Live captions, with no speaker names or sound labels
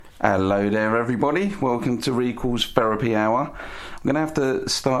Hello there, everybody. Welcome to Recall's Therapy Hour. I'm going to have to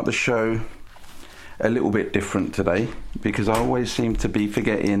start the show a little bit different today because I always seem to be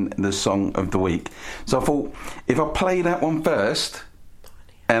forgetting the song of the week. So I thought if I play that one first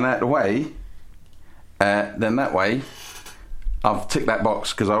and out the way, then that way I've ticked that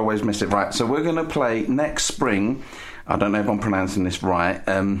box because I always miss it right. So we're going to play Next Spring. I don't know if I'm pronouncing this right.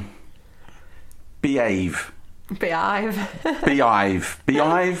 Behave. Behave,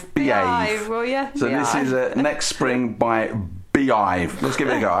 will you? So this is Next Spring by Behave. Let's give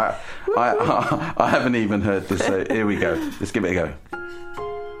it a go. I haven't even heard this, so here we go. Let's give it a go.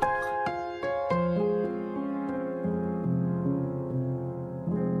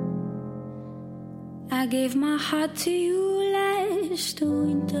 I gave my heart to you last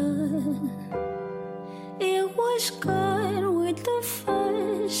winter. It was gone with the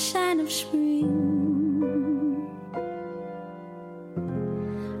first sign of spring.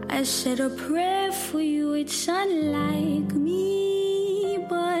 I said a prayer for you, it's unlike me,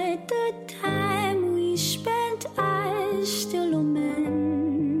 but the time we spent, I still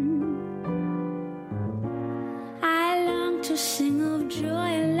lament. I long to sing of joy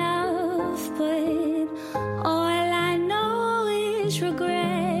and love, but all I know is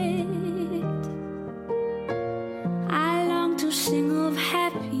regret. I long to sing of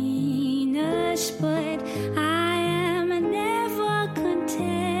happiness, but I am never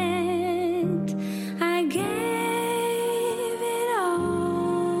content.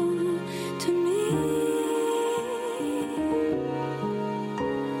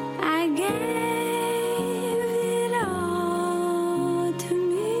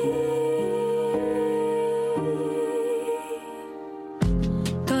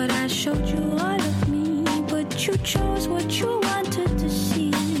 Showed you all of me, but you chose what you wanted to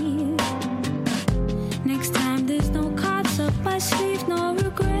see. Next time there's no cards up my sleeve, no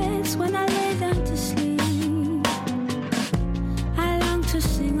regrets when I lay down to sleep. I long to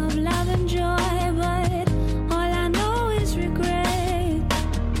sing of love and joy, but all I know is regret.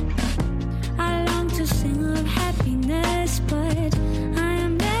 I long to sing of happiness, but I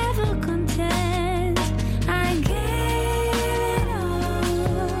am never content. I gave it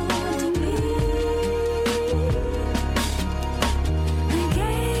all to me. I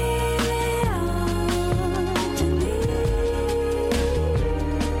gave it all to me.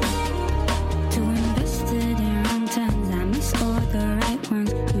 Too invested in wrong turns, I miss all the right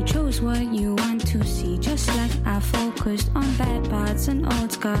ones. You chose what you want to see, just like I focused on bad parts and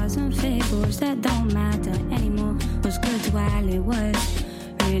old scars and fables that don't matter anymore. Was good while it was.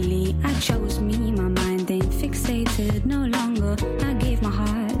 Really, I chose me, my mind ain't fixated no longer. I gave my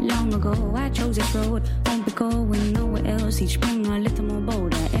heart long ago, I chose this road. Won't be going nowhere else, each spring a little more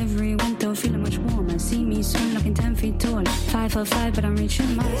bolder. Every winter feeling much warmer. See me soon looking 10 feet tall. 5 for 5, but I'm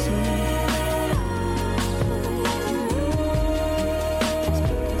reaching my soul.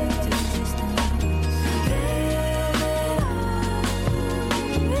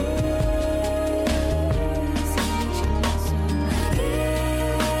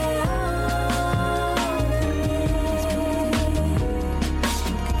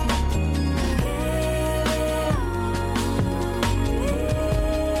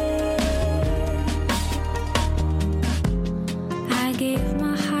 I gave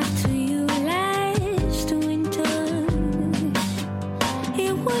my heart to you last winter.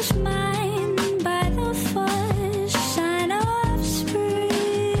 It was mine by the first sign of spring.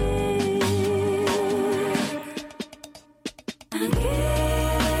 I gave it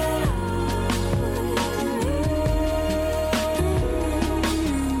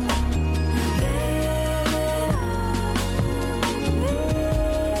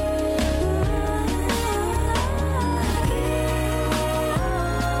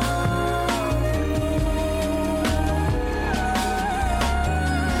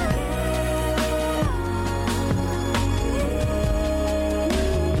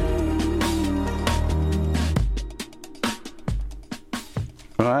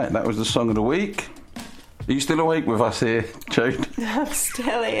Right, that was the song of the week. Are you still awake with us here, Jode? I'm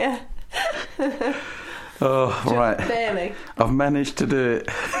still here. Oh, right. Barely. I've managed to do it.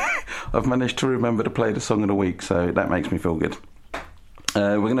 I've managed to remember to play the song of the week, so that makes me feel good.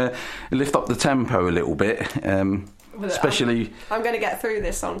 We're going to lift up the tempo a little bit, especially... I'm going to get through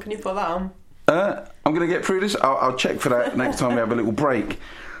this song. Can you put that on? I'm going to get through this. I'll check for that next time we have a little break.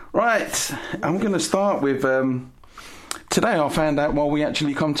 Right, I'm going to start with... Today I found out why we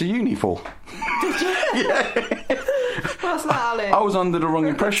actually come to uni for. Did you? Yeah. What's that, Ali? I was under the wrong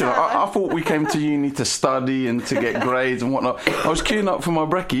impression. I thought we came to uni to study and to get grades and whatnot. I was queuing up for my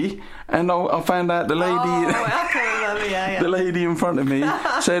brekkie, and I found out the lady, I can remember, yeah. the lady in front of me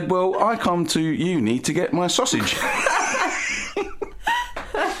said, "Well, I come to uni to get my sausage."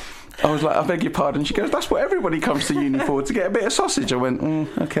 I was like, "I beg your pardon." She goes, "That's what everybody comes to uni for, to get a bit of sausage." I went,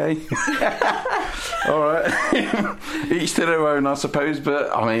 "Okay." All right. Each to their own, I suppose. But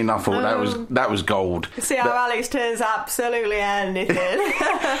I mean, I thought that was gold. See how Alex turns absolutely anything.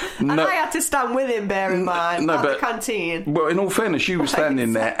 And I had to stand with him, bear in mind, at the canteen. Well, in all fairness, you were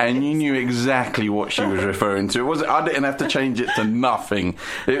standing there and you knew exactly what she was referring to. I didn't have to change it to nothing.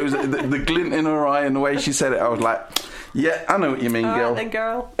 It was the glint in her eye and the way she said it. I was like, yeah, I know what you mean, girl. Right then,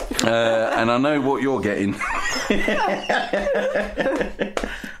 girl. And I know what you're getting.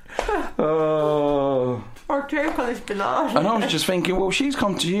 Oh. Or take on this banana. And I was just thinking, well, she's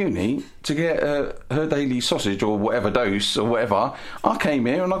come to uni to get her daily sausage or whatever dose or whatever. I came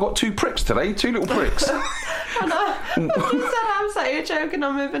here and I got 2 pricks today, 2 little pricks. And you said I'm sat here choking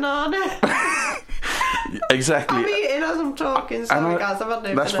on my banana. Exactly. I'm eating as I'm talking, sorry guys, I've had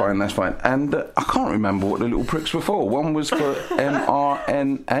no That's fine. And I can't remember what the little pricks were for. One was for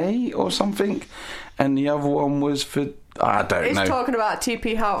mRNA or something, and the other one was for, I don't know. He's talking about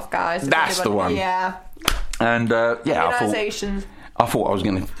TP Health, guys. That's the one. Yeah. And Immunisations. I thought I was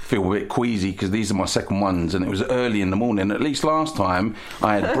going to feel a bit queasy because these are my second ones and it was early in the morning. At least last time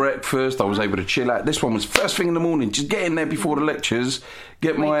I had breakfast, I was able to chill out. This one was first thing in the morning, just get in there before the lectures,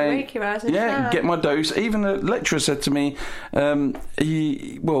 get my dose. Even the lecturer said to me, I'll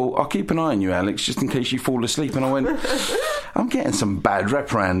keep an eye on you, Alex, just in case you fall asleep. And I went, I'm getting some bad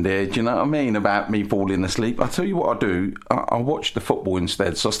rep around here, do you know what I mean, about me falling asleep. I'll tell you what I'll do, I'll watch the football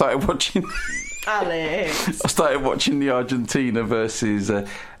instead. So I started watching... Alex. I started watching the Argentina versus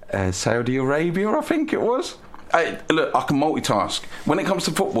Saudi Arabia, I think it was. Look, I can multitask. When it comes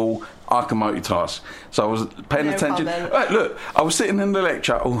to football, I can multitask. So I was paying attention. Look, I was sitting in the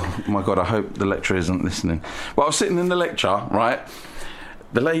lecture. Oh, my God, I hope the lecturer isn't listening. Well, I was sitting in the lecture, right?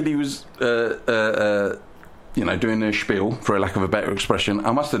 The lady was... doing her spiel, for a lack of a better expression.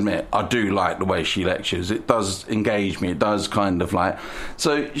 I must admit, I do like the way she lectures. It does engage me. It does kind of like...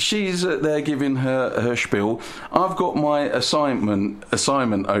 So she's there giving her spiel. I've got my assignment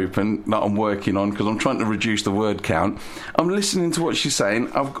open that I'm working on because I'm trying to reduce the word count. I'm listening to what she's saying.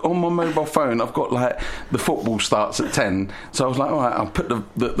 On my mobile phone, I've got like the football starts at 10. So I was like, all right, I'll put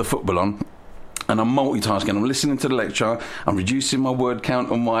the football on. And I'm multitasking. I'm listening to the lecture. I'm reducing my word count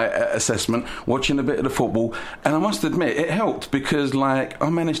on my assessment, watching a bit of the football. And I must admit, it helped because, I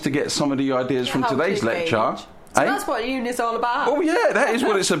managed to get some of the ideas from today's lecture. So that's what uni's all about. Oh yeah, that is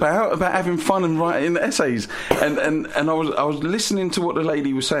what it's about having fun and writing essays. And I was listening to what the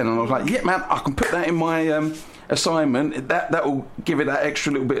lady was saying, and I was like, yeah, man, I can put that in my assignment. That will give it that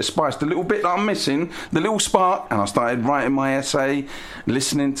extra little bit of spice, the little bit that I'm missing, the little spark. And I started writing my essay,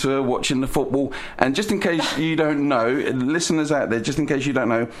 listening to her, watching the football. And just in case you don't know, listeners out there, just in case you don't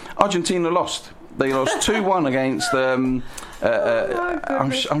know, Argentina lost. They lost 2-1 against.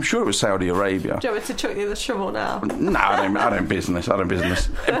 I'm sure it was Saudi Arabia. Do you want me to chuck you the shovel now? No, I don't business.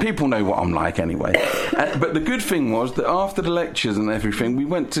 People know what I'm like anyway. But the good thing was that after the lectures and everything, we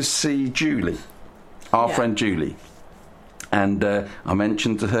went to see Julie. Our friend Julie. And I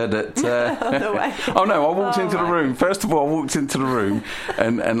mentioned to her that... No way. Oh, no, I walked into the room. First of all, I walked into the room,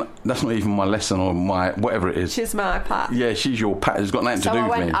 and that's not even my lesson or my... whatever it is. She's my pat. Yeah, she's your pat. It's got nothing to do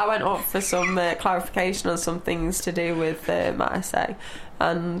with me. I went up for some clarification on some things to do with my essay.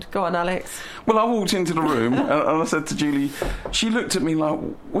 And go on, Alex. Well, I walked into the room and I said to Julie, she looked at me like,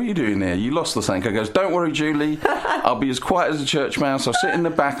 what are you doing here? You lost the thing. I goes, don't worry, Julie. I'll be as quiet as a church mouse. I'll sit in the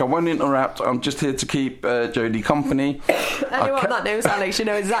back. I won't interrupt. I'm just here to keep Jodie company. Anyone that knows Alex, you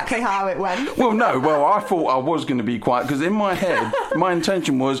know exactly how it went. Well, I thought I was going to be quiet because in my head, my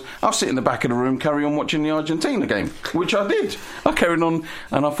intention was I'll sit in the back of the room, carry on watching the Argentina game, which I did. I carried on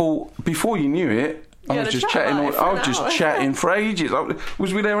and I thought, before you knew it, I was just chatting for ages.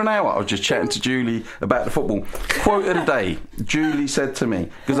 Was we there an hour? I was just chatting to Julie about the football. Quote of the day, Julie said to me,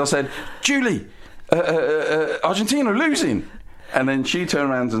 because I said, Julie, Argentina losing. And then she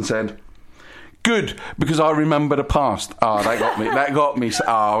turned around and said, good, because I remember the past. That got me.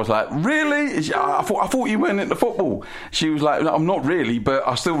 I was like, really? I thought you went into football. She was like, no, I'm not really, but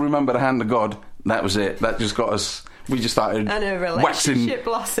I still remember the hand of God. That was it. That just got us... We just started waxing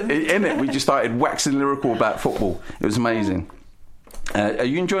in it. We just started waxing lyrical about football. It was amazing. Are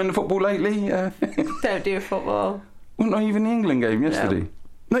you enjoying the football lately? Don't do football. Well, not even the England game yesterday.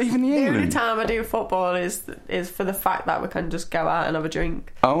 Not even the England? only time I do football is for the fact that we can just go out and have a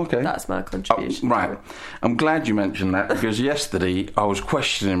drink. Oh, okay. That's my contribution. Right. I'm glad you mentioned that, because yesterday I was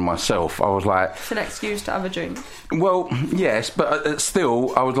questioning myself. I was like... It's an excuse to have a drink. Well, yes, but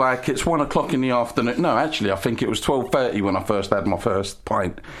still, I was like, it's 1 o'clock in the afternoon. No, actually, I think it was 12:30 when I first had my first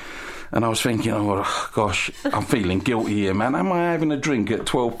pint. And I was thinking, oh, gosh, I'm feeling guilty here, man. Am I having a drink at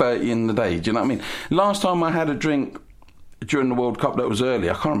 12:30 in the day? Do you know what I mean? Last time I had a drink during the World Cup that was early,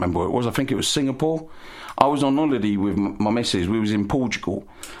 I can't remember what it was. I think it was Singapore. I was on holiday with my missus. We was in Portugal,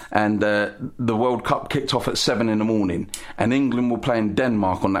 and the World Cup kicked off at 7 in the morning, and England were playing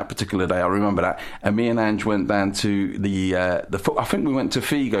Denmark on that particular day. I remember that. And me and Ange went down to I think we went to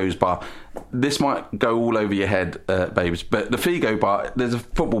Figo's bar. This might go all over your head, babes, but the Figo bar, there's a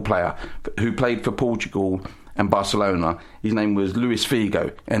football player who played for Portugal and Barcelona. His name was Luis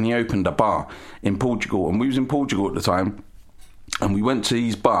Figo, and he opened a bar in Portugal, and we was in Portugal at the time. And we went to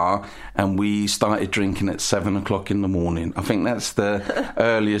his bar and we started drinking at 7 o'clock in the morning. I think that's the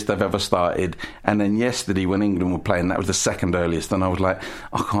earliest I've ever started. And then yesterday when England were playing, that was the second earliest. And I was like,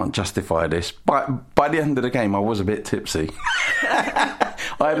 I can't justify this. But by the end of the game, I was a bit tipsy. I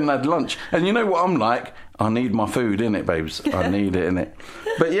hadn't had lunch. And you know what I'm like? I need my food, innit, babes? I need it, innit?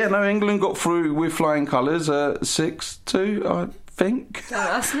 But yeah, no, England got through with flying colours, 6-2, I think. Oh,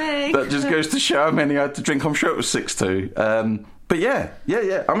 that's me. That just goes to show how many I had to drink. I'm sure it was 6-2. But yeah,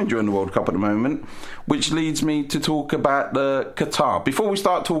 I'm enjoying the World Cup at the moment, which leads me to talk about Qatar. Before we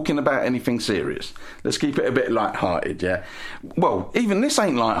start talking about anything serious, let's keep it a bit light-hearted, yeah? Well, even this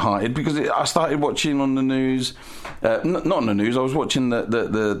ain't light-hearted, because I started watching on the news, not on the news, I was watching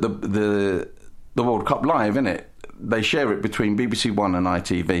the World Cup live, innit? They share it between BBC One and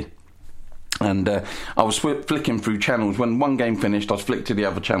ITV. And I was flicking through channels. When one game finished, I'd flick to the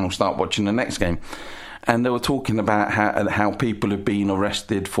other channel, start watching the next game. And they were talking about how people have been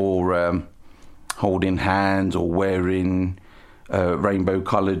arrested for holding hands or wearing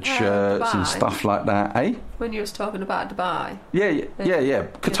rainbow-coloured shirts Dubai. And stuff like that, eh? When you was talking about Dubai. Yeah.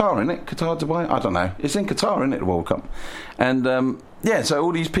 Qatar, innit? Qatar, Dubai? I don't know. It's in Qatar, innit, the World Cup? And, so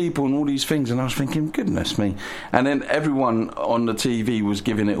all these people and all these things, and I was thinking, goodness me. And then everyone on the TV was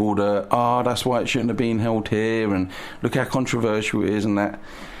giving it all that's why it shouldn't have been held here, and look how controversial it is and that.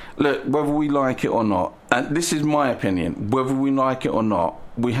 Look, whether we like it or not, and this is my opinion, whether we like it or not,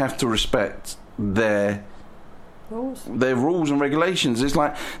 we have to respect their rules and regulations. It's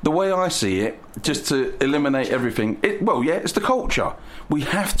like, the way I see it, just to eliminate everything, it's the culture. We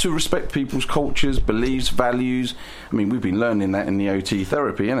have to respect people's cultures, beliefs, values. I mean, we've been learning that in the OT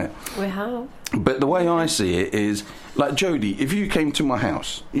therapy, innit? We have. But the way I see it is, like, Jodie, if you came to my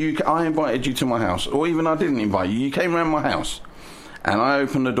house, I invited you to my house, or even I didn't invite you, you came around my house, and I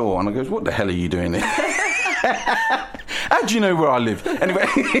opened the door, and I goes, what the hell are you doing here? How do you know where I live? Anyway,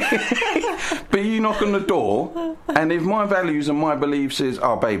 but you knock on the door, and if my values and my beliefs is,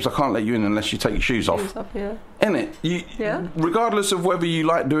 babes, I can't let you in unless you take your shoes off. Yeah. Innit? Regardless of whether you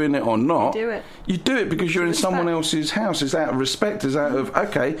like doing it or not, you do it because you're in someone else's house. It's out of respect. It's out of,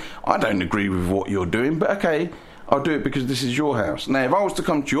 okay, I don't agree with what you're doing, but okay, I'll do it because this is your house. Now, if I was to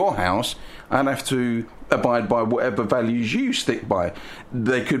come to your house, I'd have to abide by whatever values you stick by.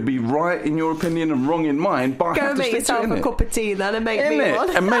 They could be right in your opinion and wrong in mine, but I have to stick to it. Go make yourself a cup of tea then and make me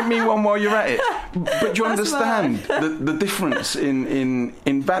one. And make me one while you're at it. But do you understand the difference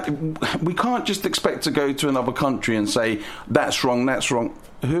in value? We can't just expect to go to another country and say, that's wrong, that's wrong.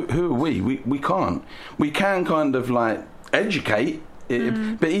 Who are we? We can't. We can kind of like educate,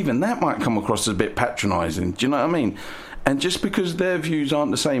 but even that might come across as a bit patronising. Do you know what I mean? And just because their views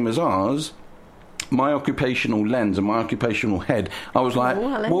aren't the same as ours, my occupational lens and my occupational head, I was like,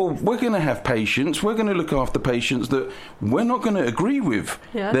 well, we're going to have patients, we're going to look after patients that we're not going to agree with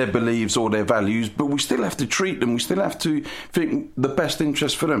their beliefs or their values, but we still have to treat them, we still have to think the best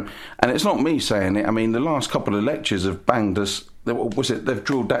interest for them. And it's not me saying it. I mean, the last couple of lectures have banged us. They've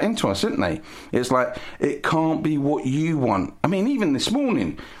drilled that into us, didn't they? It's like, it can't be what you want. I mean, even this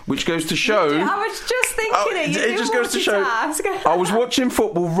morning, which goes to show... I was just thinking it just goes to show... I was watching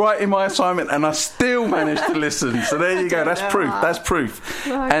football right in my assignment and I still managed to listen. So there you go, that's proof.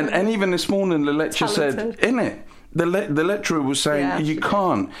 And even this morning, the lecturer said, innit? The lecturer was saying, you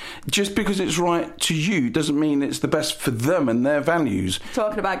can't. Just because it's right to you doesn't mean it's the best for them and their values.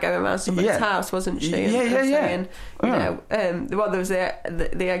 Talking about going around somebody's house, wasn't she? Yeah. Saying, there was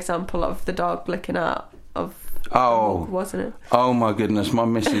the example of the dog licking out of Oh, wasn't it? Oh my goodness, my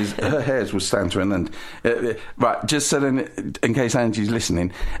missus, her hairs will stand to an end. Right, just so then, in case Angie's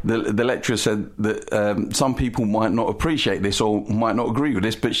listening, the lecturer said that some people might not appreciate this or might not agree with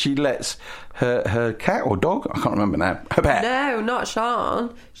this, but she lets her cat or dog, I can't remember now, her pet. No, not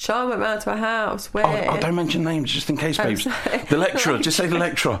Sean. Sean went round to a house where... Oh, don't mention names, just in case, babes. The lecturer, just say the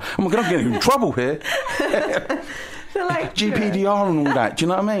lecturer. Oh my God, I'm getting in trouble here. The lecturer. GPDR and all that, do you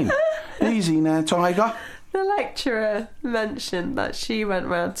know what I mean? Easy now, Tiger. The lecturer mentioned that she went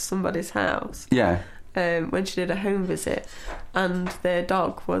round to somebody's house. Yeah. When she did a home visit, and their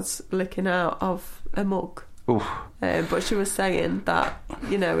dog was licking out of a mug. Oof. But she was saying that,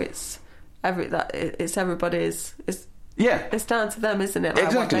 you know, it's everybody's. Yeah. It's down to them, isn't it? Like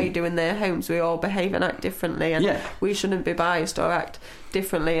exactly. What they do in their homes. We all behave and act differently, and we shouldn't be biased or act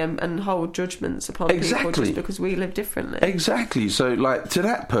differently and hold judgments upon people just because we live differently. Exactly. So, like, to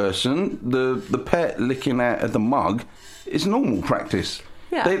that person, the pet licking out of the mug is normal practice.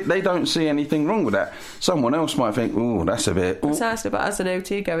 Yeah. They don't see anything wrong with that. Someone else might think, oh, that's a bit... Precisely, but as an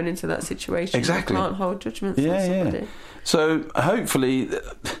OT going into that situation, exactly. you can't hold judgments on somebody. Yeah. So, hopefully,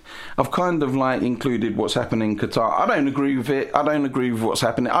 I've kind of, like, included what's happening in Qatar. I don't agree with it. I don't agree with what's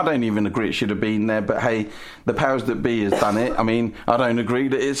happening. I don't even agree it should have been there. But, hey, the powers that be has done it. I mean, I don't agree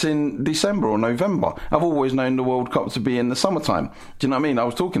that it's in December or November. I've always known the World Cup to be in the summertime. Do you know what I mean? I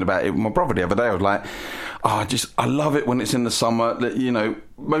was talking about it with my brother the other day. I was like, I love it when it's in the summer. That, you know,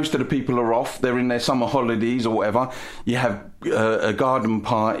 most of the people are off. They're in their summer holidays or whatever. You have garden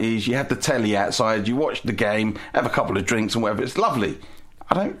parties. You have the telly outside. You watch the game. Have a couple of drinks and whatever. It's lovely.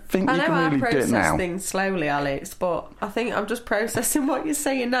 I don't think you can really do it now. I process things slowly, Alex, but I think I'm just processing what you're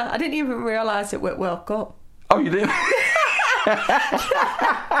saying now. I didn't even realise it went World Cup. Oh, you didn't?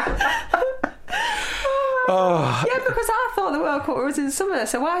 Oh. Yeah, because I thought the World Cup was in summer,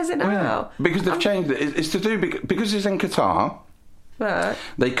 so why is it now? Yeah, because they've changed it. It's to do because it's in Qatar. Right.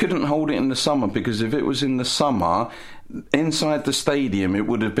 They couldn't hold it in the summer because if it was in the summer, inside the stadium it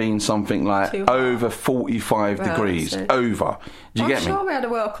would have been something like over 45 degrees. Over. Do you get me? I'm sure we had a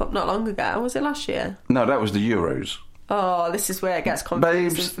World Cup not long ago. Was it last year? No, that was the Euros. Oh, this is where it gets confusing.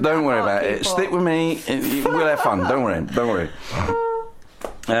 Babes, don't worry about it. Stick with me. We'll have fun. Don't worry.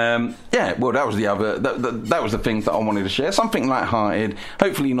 Yeah, well, that was the other. That was the things that I wanted to share. Something light-hearted.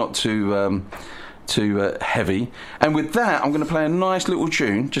 Hopefully not too heavy. And with that, I'm going to play a nice little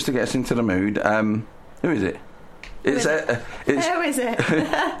tune just to get us into the mood. Who is it? Who is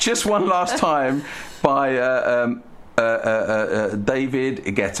it? Just One Last Time by David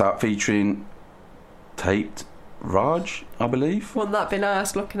Guetta featuring Tate Raj, I believe. Wouldn't that be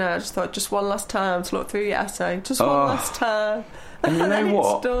nice looking at? I just thought, just one last time to look through your essay. Just one last time. And you know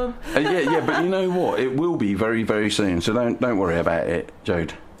what? It's done. Yeah, but you know what? It will be very, very soon. So don't worry about it,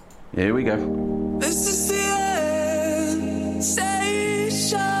 Jode. Here we go. This is the end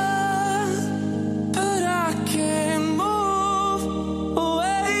station, but I can't move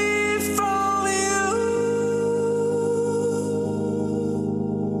away from you.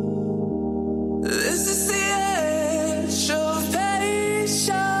 This is the edge of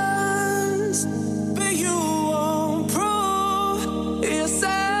patience, but you won't prove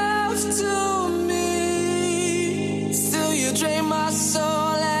yourself to me. Still, you drain my soul.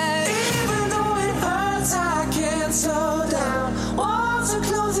 I can't slow down. Walls are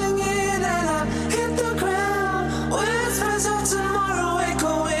closing.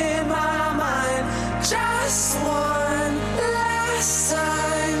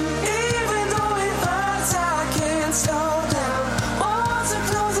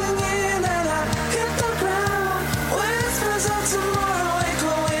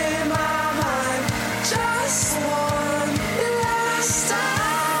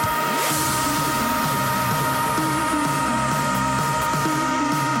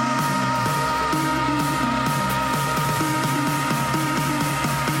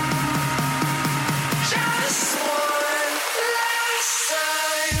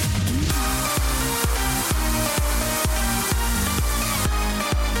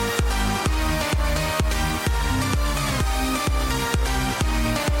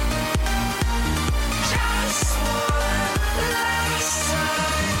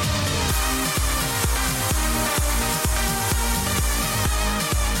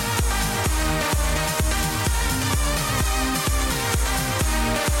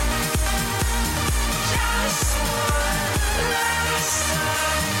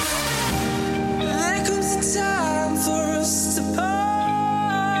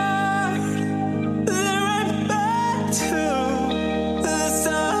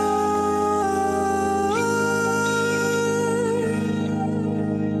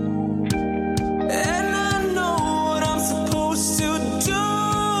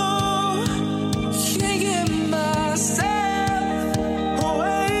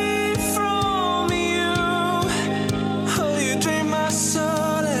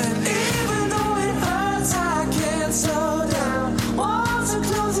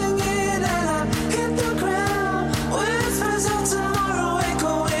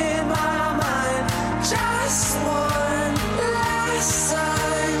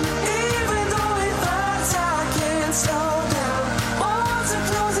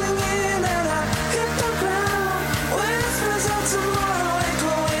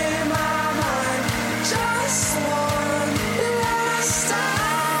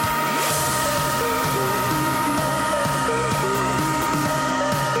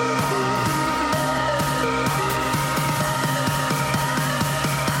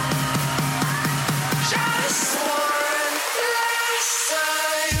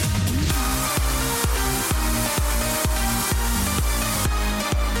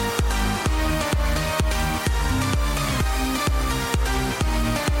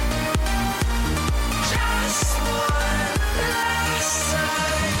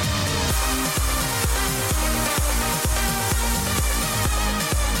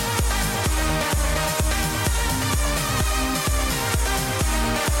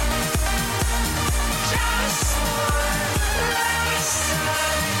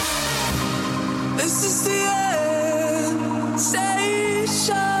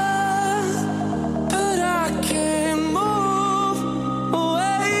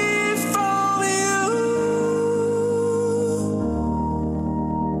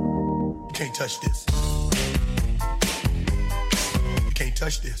 touch this. You can't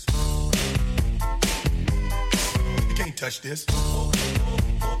touch this. You can't touch this. You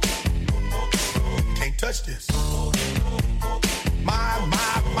can't touch this. My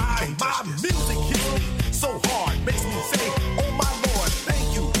music hits me so hard, makes me say, oh my Lord,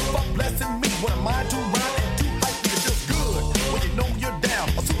 thank you for blessing me. What am I to rhyme and too hype? It feels good when you know you're down.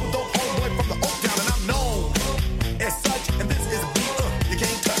 A super dope homeboy from the Oak Town, and I'm known as such. And this is a beat you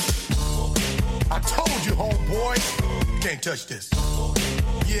can't touch. I told you, homeboy, you can't touch this.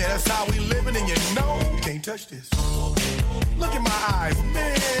 Yeah, that's how we living, and you know you can't touch this. Look in my eyes,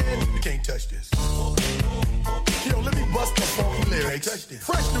 man, you can't touch this. Yo, let me bust the funky lyrics.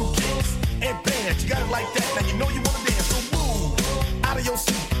 Fresh new kicks and bands. You got it like that. Now you know you wanna dance. So move out of your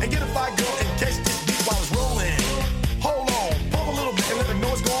seat and get a fire girl and catch this beat while it's rolling. Hold on, pump a little bit and let them know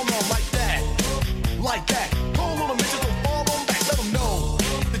what's going on like that. Like that. Hold on a minute, just don't fall on back. Let them know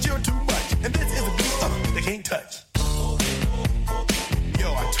that you're too much. And this is a beat they can't touch. Yo,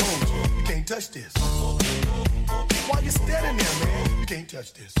 I told you, you can't touch this. Why you standing there, man? You can't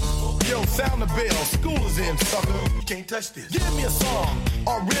touch this. Yo, sound the bell. School is in, sucker. You can't touch this. Give me a song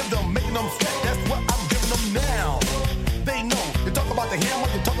or rhythm, making them sweat. That's what I'm giving them now. They know. You talk about the hammer,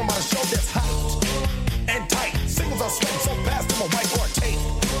 you're talking about a show that's hyped and tight. Singles are sweating so fast, them a white or tape.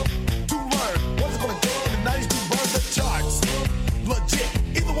 To learn what it's gonna take in the 90s to burn the charts. Legit.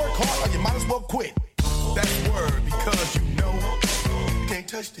 Either work hard or you might as well quit. That's word because you know you can't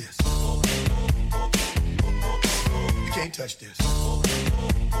touch this. You can't touch this.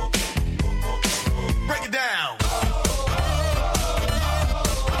 Break it down.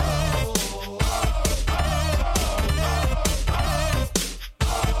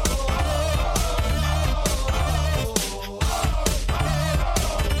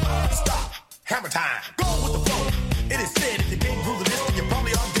 Stop. Hammer time. Go with the flow. It is said if you can't groove the list, then you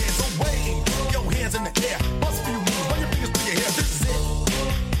probably are dead. So wave your hands in the air. Bust a few moves. Run your fingers through your hair. This is it.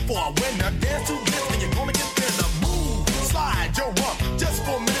 For a winner, dance to this, and you're gonna get there. Slide your rump just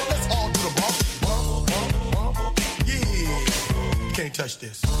for a minute. Let's all do the bump. Bump, bump, bump. Yeah. You can't touch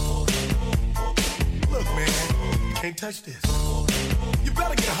this. Look, man, you can't touch this. You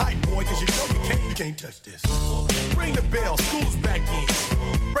better get hype, boy, because you know you can't touch this. Ring the bell. School's back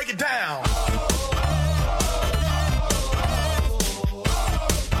in. Break it down.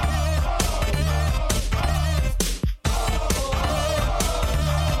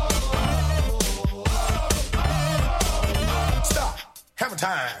 Hammer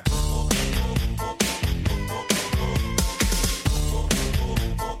time.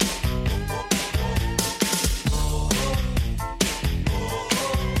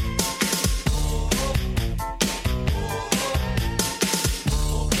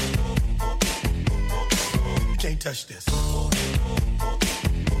 You can't touch this.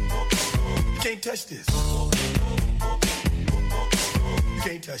 You can't touch this. You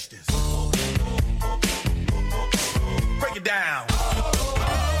can't touch this. Break it down.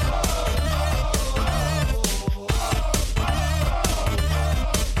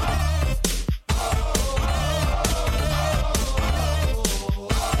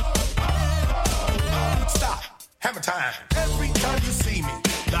 Stop. Hammer time. Every time you see me,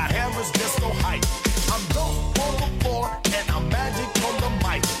 the hammer's just so hype. I'm dope on the floor and I'm magic on the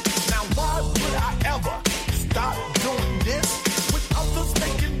mic. Now why would I ever stop doing this with others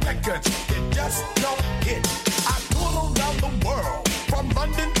making records that just don't hit? I tour around the world, from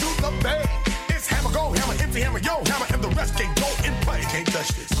London to the Bay. It's hammer, go hammer, empty hammer, yo hammer, and the rest can go and play. You can't touch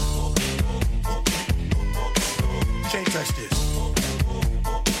this. You can't touch this.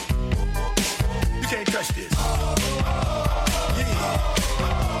 You can't touch this. Yeah,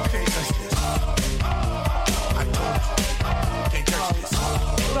 you can't touch this. I told you, you can't touch this.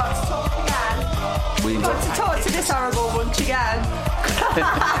 We've got to talk again. We've got to talk to this horrible bunch again.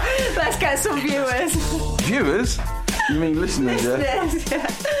 Let's get some viewers. Viewers? You mean listeners, yeah?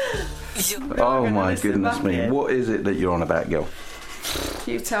 Oh my goodness me. What is it that you're on about, girl?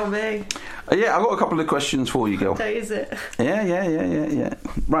 You tell me. Yeah, I've got a couple of questions for you, girl. What day is it? Yeah.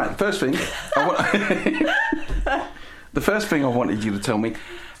 Right, first thing. The first thing I wanted you to tell me,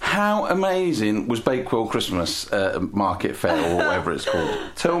 how amazing was Bakewell Christmas Market Fair or whatever it's called?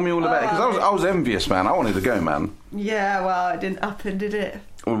 Tell me all about it, because I was envious, man. I wanted to go, man. Yeah, well, it didn't happen, did it?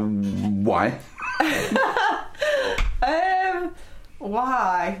 Why?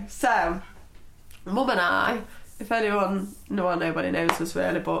 Why? So, Mum and I, if anyone, nobody knows us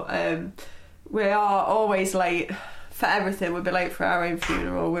really, but we are always late for everything. We'd be late for our own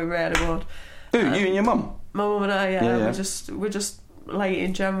funeral. We really would. Who? You and your mum? My mum and I. Yeah. Yeah. We're just late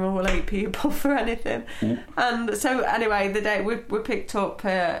in general. We're late people for anything. Mm. And so anyway, the day we picked up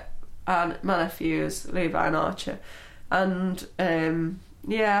and my nephews, Levi and Archer. And,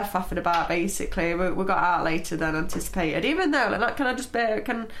 faffing about, basically. We got out later than anticipated. Even though, like, can I just bear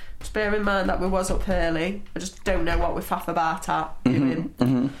in mind that we was up early. I just don't know what we faff about at,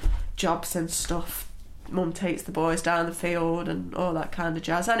 doing jobs and stuff. Mum takes the boys down the field and all that kind of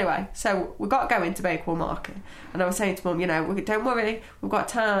jazz. Anyway, so we got going to Bakewell Market, and I was saying to Mum, don't worry, we've got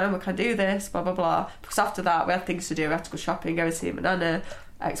time, we can do this, blah blah blah. Because after that we had things to do. We had to go shopping, go and see my nana,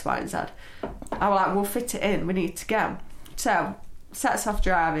 X, Y, and Z. I was like, we'll fit it in. We need to go. So sets off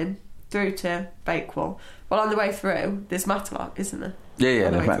driving through to Bakewell. Well, on the way through, there's Matlock, isn't there? Yeah,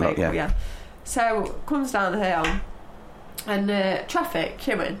 there's Matlock. Yeah. So comes down the hill. And traffic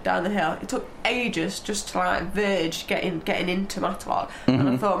queuing down the hill. It took ages just to like verge getting into Matlock. And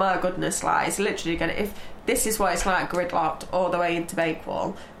I thought, my goodness, like it's literally if this is what it's like, gridlocked all the way into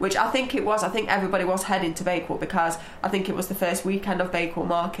Bakewell, which I think it was. I think everybody was heading to Bakewell because I think it was the first weekend of Bakewell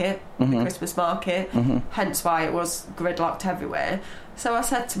Market, the Christmas market, hence why it was gridlocked everywhere. So I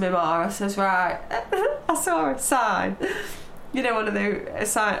said to my ma, I says, right, I saw a sign, one of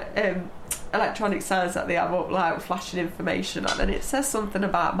the electronic signs that they have up, like flashing information on, and it says something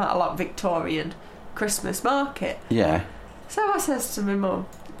about Matlock Victorian Christmas market. Yeah. So I says to my mum,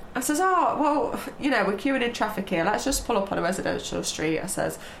 I says, oh, well, we're queuing in traffic here, let's just pull up on a residential street. I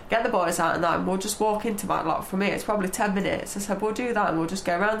says, get the boys out and that, and we'll just walk into Matlock. From here it's probably 10 minutes. I said, we'll do that, and we'll just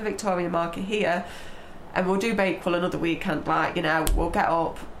go around the Victorian market here, and we'll do Bakewell another weekend, we'll get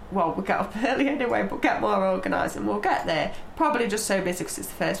up early anyway, but get more organised and we'll get there. Probably just so busy because it's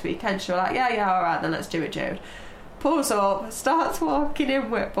the first weekend. She was like, yeah, alright then, let's do it, Jude. Pulls up, starts walking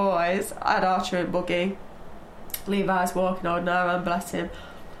in with boys. I had Archer in buggy. Levi's walking on now, and bless him.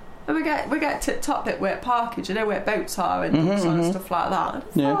 And we get to the top bit where parkage, where boats are and stuff like that.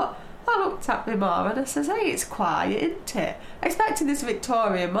 And I looked at my mum and I says, hey, it's quiet, isn't it? Expecting this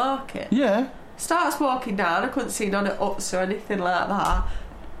Victorian market. Yeah. Starts walking down, I couldn't see none of ups or anything like that.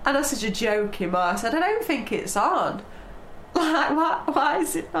 And I said, you're joking, Ma. I said, I don't think it's on. Like, why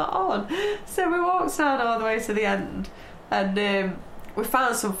is it not on? So we walked down all the way to the end, and we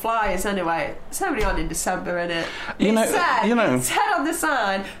found some flyers anyway. It's only on in December, innit? It said on the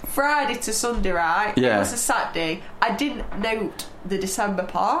sign, Friday to Sunday, right? Yeah. It was a Saturday. I didn't note the December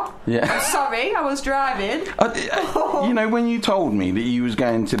part. Yeah. I'm sorry, I was driving. When you told me that you was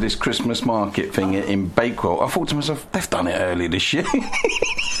going to this Christmas market thing in Bakewell, I thought to myself, they've done it early this year.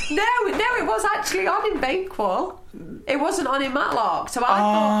 No, it was actually on in Bakewell. It wasn't on in Matlock. So I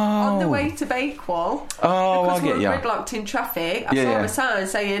thought on the way to Bakewell, because we were gridlocked in traffic, I saw a sign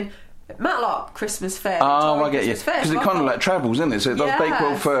saying Matlock Christmas Fair. I get you. Because it kind of like travels, isn't it? So it does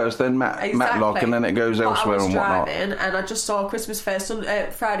Bakewell first, then Matlock, and then it goes elsewhere and whatnot. And I just saw Christmas Fair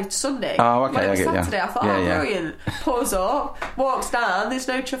Friday to Sunday. Oh, okay, when it was I get you. Saturday, I thought, brilliant. Pulls up, walks down, there's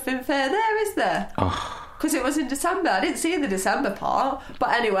no chuffing fair there, is there? Because it was in December. I didn't see the December part.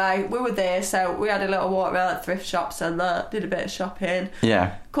 But anyway, we were there, so we had a little walk around thrift shops and that, did a bit of shopping.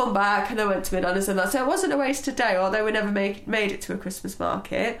 Yeah. Come back, and I went to my nana's and that. So it wasn't a wasted day, although we never made it to a Christmas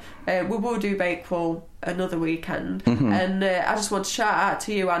market. We will do Bakewell another weekend. And I just want to shout out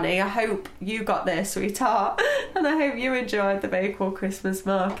to you, Annie. I hope you got there, sweetheart. And I hope you enjoyed the Bakewell Christmas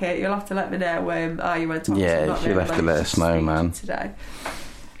market. You'll have to let me know how you went on. Yeah, you'll have to let us know, man. Today.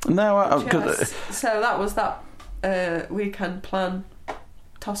 No, so that was that weekend plan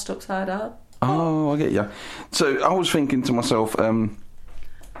tossed upside down. Oh, I get you. So I was thinking to myself,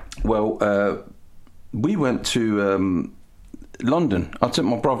 we went to London. I took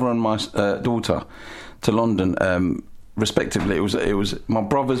my brother and my daughter to London, respectively. It was my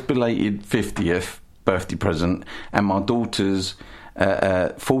brother's belated 50th birthday present and my daughter's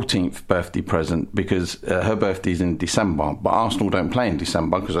 14th birthday present, because her birthday's in December, but Arsenal don't play in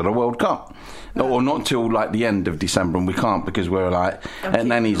December because of the World Cup, or not till like the end of December, and we can't because we're like at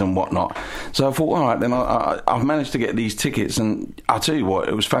nannies and whatnot. So I thought, all right, then I've managed to get these tickets, and I'll tell you what,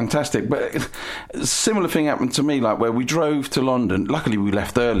 it was fantastic. But a similar thing happened to me, like where we drove to London. Luckily we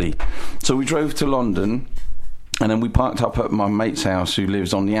left early, so we drove to London. And then we parked up at my mate's house who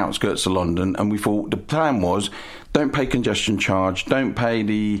lives on the outskirts of London, and we thought the plan was, don't pay congestion charge, don't pay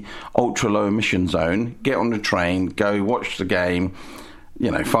the ultra low emission zone, get on the train, go watch the game,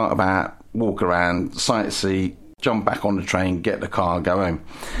 fart about, walk around, sightsee, jump back on the train, get the car, go home.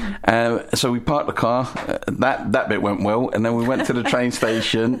 So we parked the car. That bit went well, and then we went to the train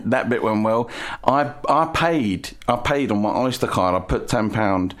station. That bit went well. I paid on my Oyster card. I put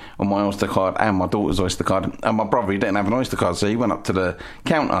 £10 on my Oyster card and my daughter's Oyster card. And my brother, he didn't have an Oyster card, so he went up to the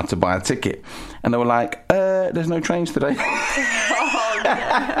counter to buy a ticket. And they were like, "There's no trains today." Oh,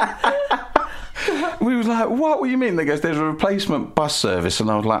 yeah. We was like, what do you mean? They goes, there's a replacement bus service.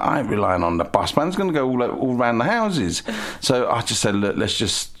 And I was like, I ain't relying on the bus, man. It's going to go all around the houses. So I just said, look, let's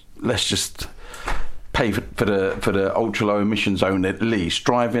just pay for the ultra low emission zone at least,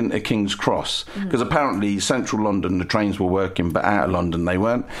 drive into King's Cross, because apparently central London the trains were working, but out of London they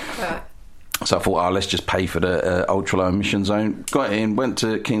weren't. Right. So I thought, let's just pay for the ultra low emission zone. Got in, went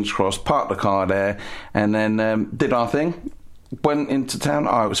to King's Cross, parked the car there, and then did our thing. Went into town.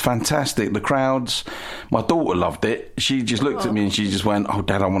 It was fantastic. The crowds. My daughter loved it. She just looked at me and she just went, "Oh,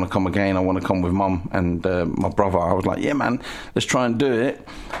 Dad, I want to come again. I want to come with Mum and my brother." I was like, "Yeah, man, let's try and do it.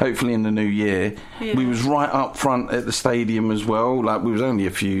 Hopefully in the new year." Yeah. We was right up front at the stadium as well. Like, we was only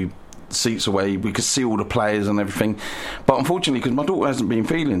a few seats away. We could see all the players and everything. But unfortunately, because my daughter hasn't been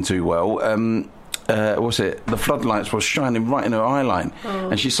feeling too well, the floodlights were shining right in her eye line,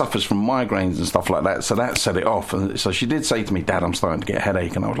 and she suffers from migraines and stuff like that, so that set it off. And so she did say to me, "Dad, I'm starting to get a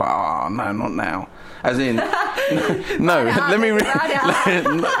headache," and I was like, "Oh no, not now." As in, no. Let me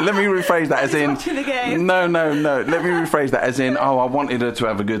rephrase that. As in, no. Let me rephrase that. As in, I wanted her to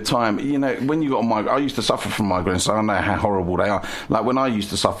have a good time. You know, when you got a migraine, I used to suffer from migraines, so I know how horrible they are. Like, when I used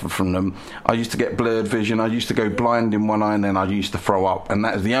to suffer from them, I used to get blurred vision. I used to go blind in one eye, and then I used to throw up, and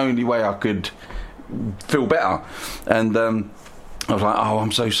that is the only way I could feel better. And I was like, "Oh,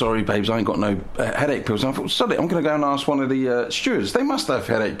 I'm so sorry, babes, I ain't got no headache pills." And I thought, "Sod it, I'm going to go and ask one of the stewards. They must have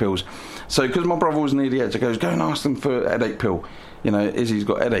headache pills." So, because my brother was near the edge, I goes, "Go and ask them for a headache pill. You know, Izzy's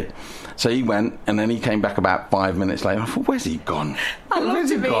got headache." So he went, and then he came back about 5 minutes later. I thought, "Where's he gone?" I love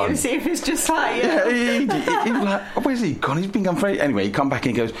to meet him, see if it's just like, yeah, he was like, "Where's he gone? He's been gone for..." Anyway, he come back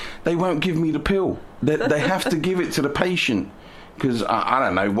and he goes, "They won't give me the pill. They have to give it to the patient." Because I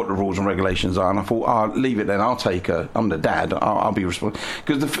don't know what the rules and regulations are, and I thought, leave it then, I'll take her. I'm the dad, I'll be responsible.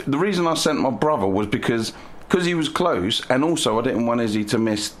 Because the reason I sent my brother was because he was close, and also I didn't want Izzy to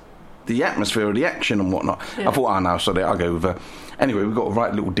miss the atmosphere of the action and whatnot. Yeah. I thought, no, sorry, I'll go with her. Anyway, we got a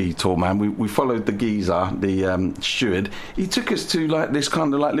right little detour, man. We followed the geezer, the steward. He took us to like this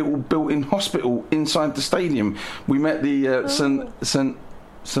kind of like little built-in hospital inside the stadium. We met the St.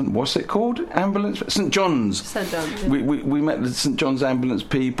 What's it called? Ambulance? St. John's. St. John's. Yeah. We met the St. John's ambulance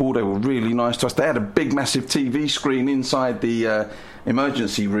people. They were really nice to us. They had a big, massive TV screen inside the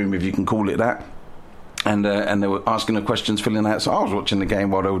emergency room, if you can call it that. And they were asking the questions, filling out. So I was watching the game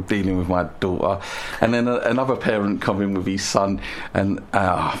while they were dealing with my daughter. And then another parent come in with his son. And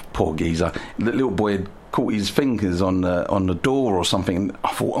poor geezer. The little boy had caught his fingers on the door or something, and I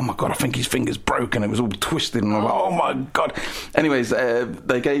thought, "Oh my God, I think his finger's broken." It was all twisted, and I was like, "Oh my God." Anyways,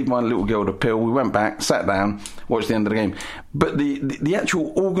 they gave my little girl the pill. We went back, sat down, watched the end of the game. But the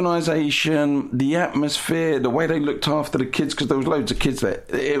actual organisation, the atmosphere, the way they looked after the kids, because there was loads of kids there,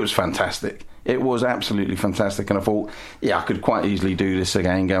 it was fantastic. It was absolutely fantastic, and I thought, yeah, I could quite easily do this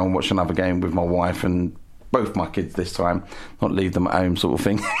again, go and watch another game with my wife and both my kids this time, not leave them at home sort of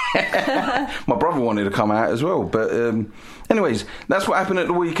thing. My brother wanted to come out as well. But anyways, that's what happened at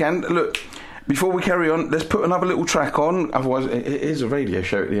the weekend. Look, before we carry on, let's put another little track on. Otherwise, it is a radio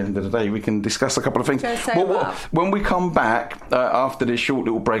show at the end of the day. We can discuss a couple of things. When we come back after this short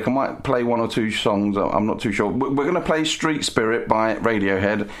little break, I might play one or two songs. I'm not too sure. We're going to play Street Spirit by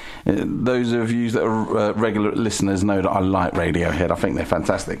Radiohead. Those of you that are regular listeners know that I like Radiohead. I think they're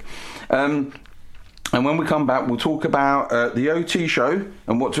fantastic. And when we come back, we'll talk about the OT show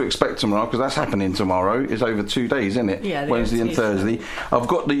and what to expect tomorrow, because that's happening tomorrow. It's over 2 days, isn't it? Yeah, Wednesday and Thursday. I've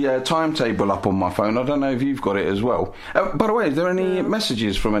got the timetable up on my phone. I don't know if you've got it as well. By the way, is there any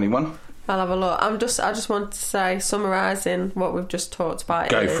messages from anyone? I'll have a look. I just want to say, summarising what we've just talked about.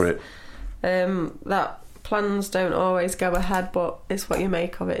 Go for it. That plans don't always go ahead, but it's what you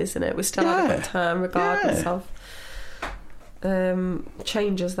make of it, isn't it? We still had a good time, regardless of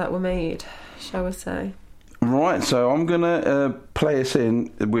changes that were made, shall we say. Right, so I'm going to play us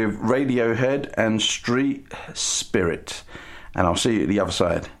in with Radiohead and Street Spirit, and I'll see you at the other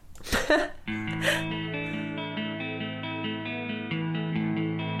side.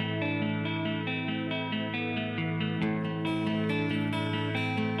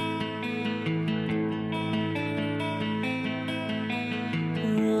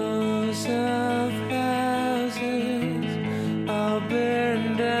 Rows of houses all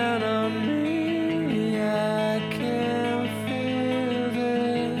burn down on me. I can feel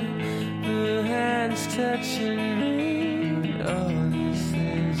the hands touching me. All these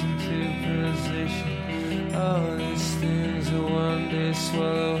things into position. All these things are one day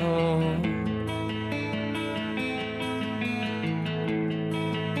swallow whole.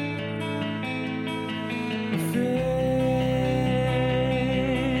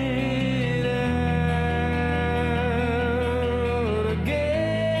 Again.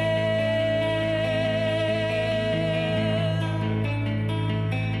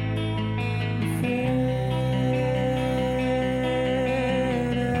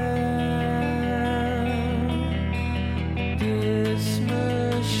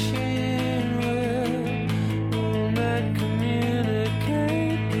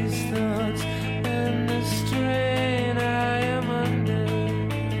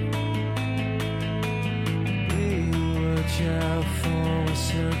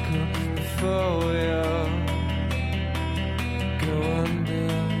 before we all go under.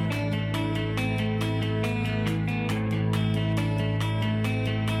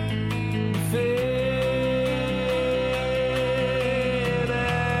 Fade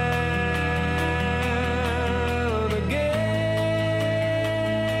out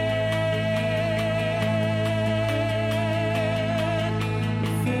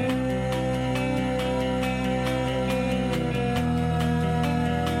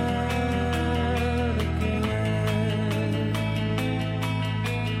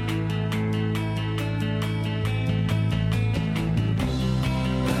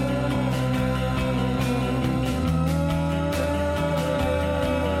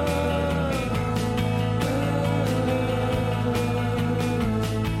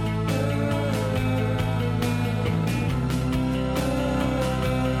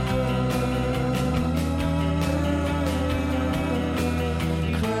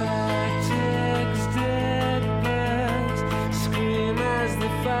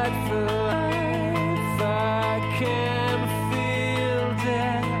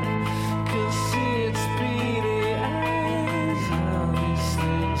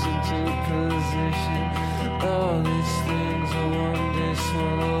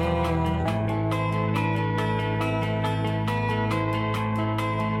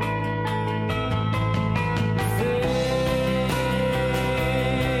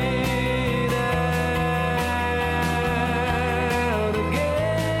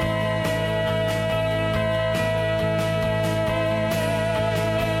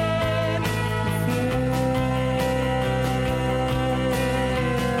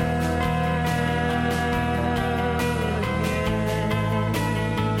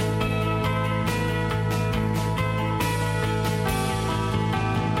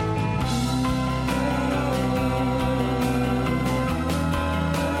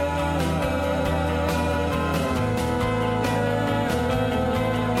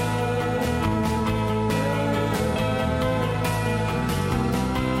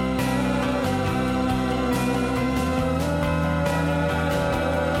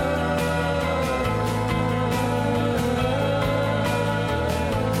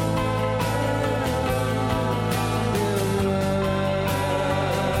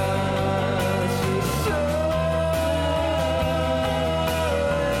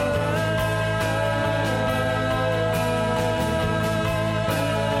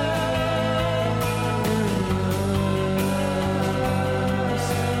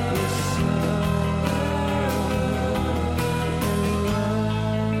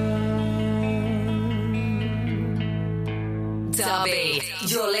Derby,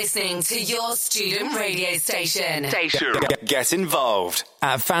 you're listening to your student radio station. Get involved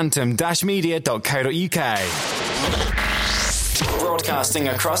at phantom-media.co.uk. Broadcasting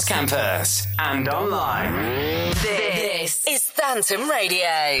across campus and online. This is Phantom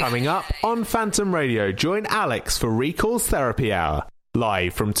Radio. Coming up on Phantom Radio, join Alex for Recall's Therapy Hour.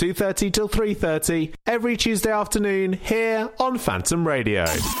 Live from 2:30 till 3:30 every Tuesday afternoon here on Phantom Radio.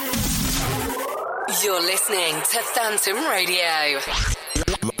 You're listening to Phantom Radio.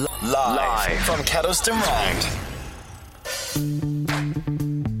 Live from Kettleston Road.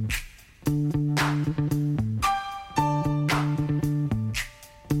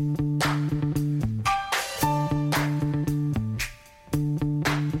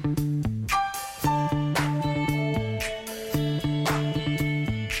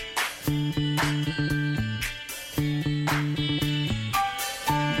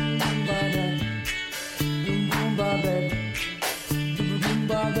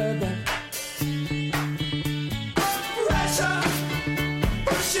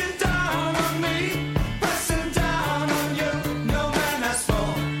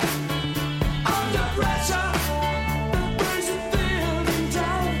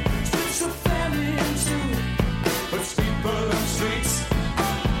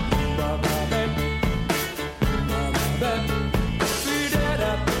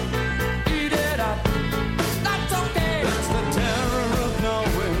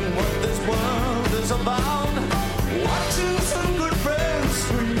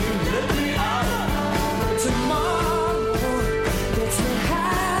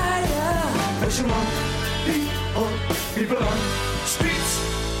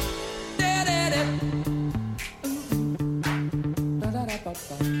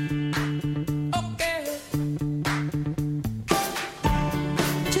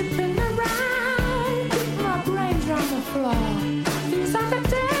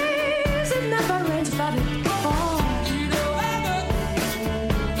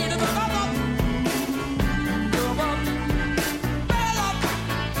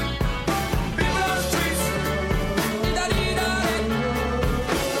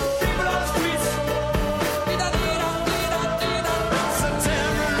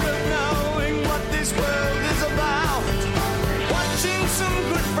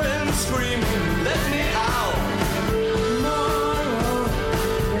 and screaming, let me out. Tomorrow,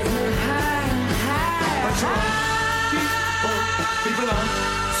 let me high. People on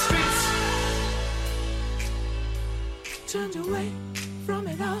the streets turned away from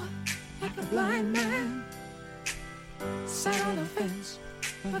it all like a blind man. Sat on the fence,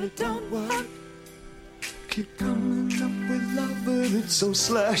 but it don't work. Keep coming up with love, but it's so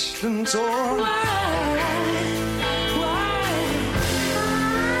slashed and torn. Why?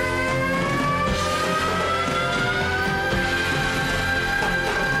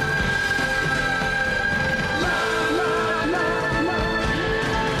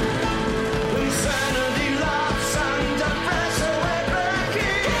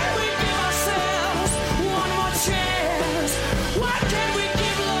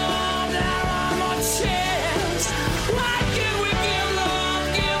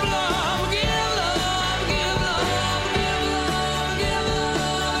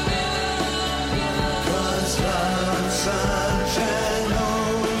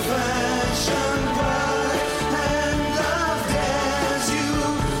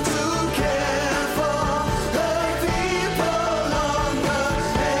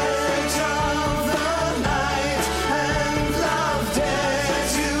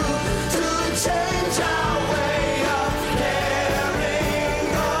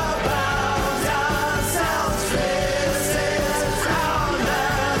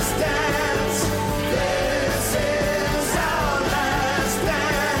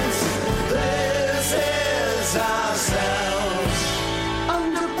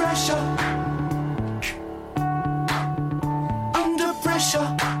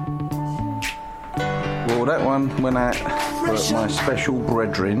 Well, that one went out for my special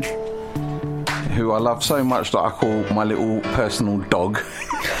brethren, who I love so much that I call my little personal dog,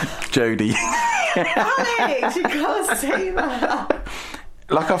 Jodie. Alex, you can't say that.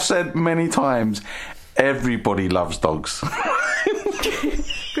 Like I've said many times, everybody loves dogs.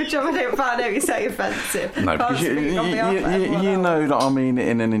 Good job I didn't find out you say offensive. No, because you know that I mean it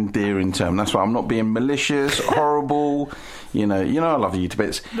in an endearing term. That's why I'm not being malicious, horrible. You know I love you to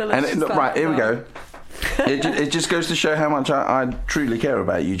bits. Right, here we go. It just goes to show how much I truly care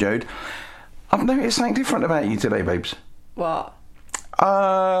about you, Jode. I've noticed something different about you today, babes. What?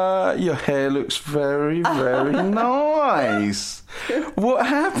 Your hair looks very, very nice. What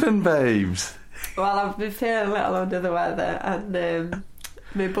happened, babes? Well, I've been feeling a little under the weather, and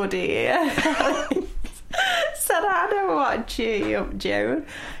my buddy here said, I don't want to cheer you up, June.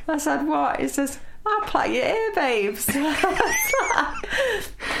 I said, what? He says, I'll plait your ear, babes.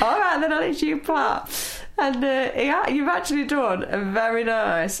 All right, then I'll let you plait. And you've actually done a very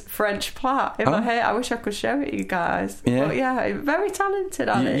nice French plait in my hair. I wish I could show it you guys. Yeah. But yeah, very talented,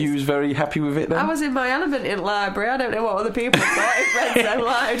 Alex. You was very happy with it then? I was in my element in library. I don't know what other people thought. It read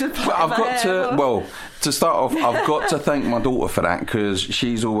so loud. To start off, I've got to thank my daughter for that, because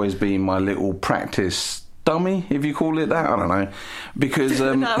she's always been my little practice dummy, if you call it that. I don't know, because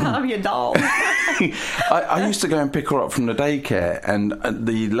I'm your doll. I used to go and pick her up from the daycare, and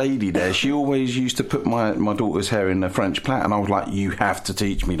the lady there, she always used to put my daughter's hair in a French plait, and I was like, you have to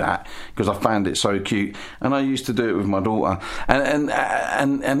teach me that, because I found it so cute. And I used to do it with my daughter,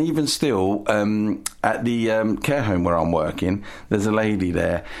 and even still, at the care home where I'm working, there's a lady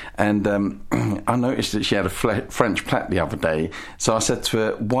there, and I noticed that she had a French plait the other day. So I said to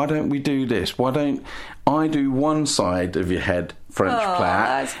her, why don't we do this? Why don't I do one side of your head French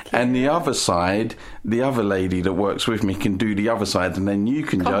plait, and the other side, the other lady that works with me can do the other side, and then you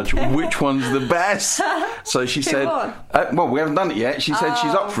can judge which one's the best. So she said, well, we haven't done it yet. She said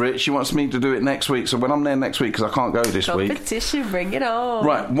she's up for it. She wants me to do it next week. So when I'm there next week, because I can't go this week. Competition, bring it on.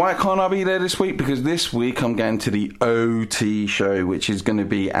 Right, why can't I be there this week? Because this week I'm going to the OT show, which is going to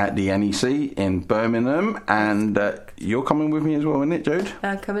be at the NEC in Birmingham, and you're coming with me as well, isn't it, Jode?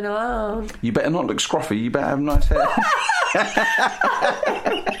 I'm coming along. You better not look scruffy. You better have nice hair. Oh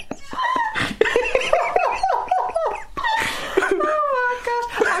my gosh,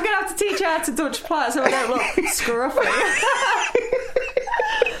 I'm gonna have to teach you how to touch plait so I don't look scruffy.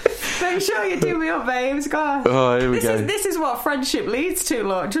 Make sure you do me up, babes. God. Oh, here we go. This is what friendship leads to,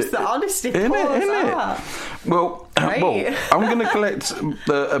 look. Just the honesty. Isn't it? Well, I'm going to collect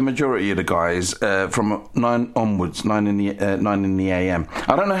a majority of the guys from 9 onwards, 9 in the AM.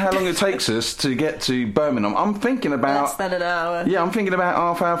 I don't know how long it takes us to get to Birmingham. I'm thinking about less than an hour. Yeah, I'm thinking about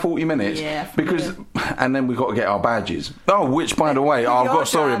half hour, 40 minutes. Yeah, and then we've got to get our badges. Oh, which, by the way, I've got a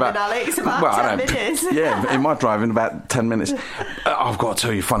story about. Alex, about 10 minutes. Yeah, in my driving about 10 minutes. I've got to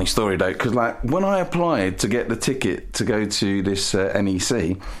tell you a funny story though, because like when I applied to get the ticket to go to this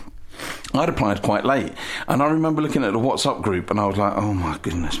NEC. I'd applied quite late, and I remember looking at the WhatsApp group, and I was like, "Oh my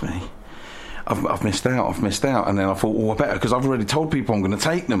goodness me, I've missed out." And then I thought, "Oh, I better," because I've already told people I'm going to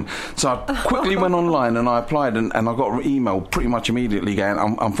take them. So I quickly went online and I applied, and I got an email pretty much immediately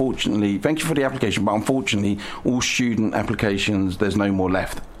going, "Unfortunately, thank you for the application, but unfortunately, all student applications, there's no more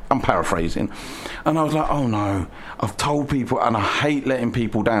left." I'm paraphrasing. And I was like, oh no, I've told people, and I hate letting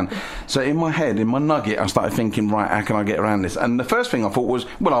people down. So in my head, in my nugget, I started thinking, right, how can I get around this? And the first thing I thought was,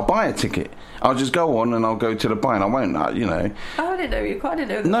 well, I'll buy a ticket. I'll just go on and I'll go to the buy, and I won't, you know. Oh, I didn't know you could. I didn't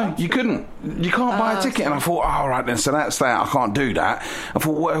know that. No, you couldn't. You can't buy a ticket. And I thought, oh, all right then, so that's that. I can't do that. I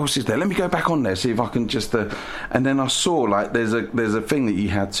thought, what else is there? Let me go back on there, see if I can just... And then I saw, like, there's a thing that you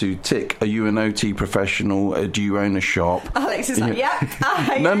had to tick. Are you an OT professional? Do you own a shop? Alex is like, yeah,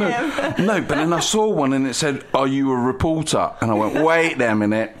 I am. No, but then I saw one and it said, are you a reporter? And I went, wait there a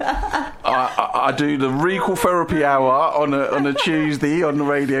minute. I do the Recall Therapy Hour on a Tuesday on the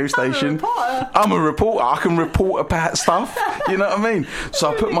radio station. I'm a reporter. I can report about stuff. You know what I mean?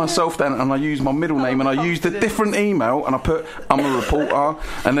 So I put myself down and I used my middle name and I used a different email and I put, I'm a reporter.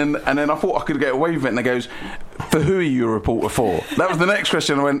 And then I thought I could get away with it, and it goes, for who are you a reporter for? That was the next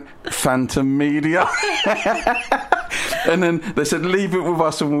question. I went, Phantom Media. And then they said, leave it with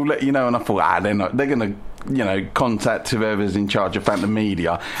us and we'll let you know. And I thought, they're going to, you know, contact whoever's in charge of Phantom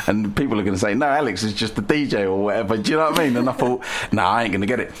Media, and people are going to say, no, Alex is just the DJ or whatever. Do you know what I mean? And I thought, no, I ain't going to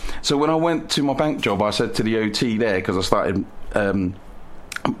get it. So when I went to my bank job, I said to the OT there, because I started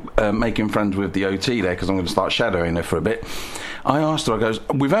making friends with the OT there, because I'm going to start shadowing her for a bit. I asked her, I goes,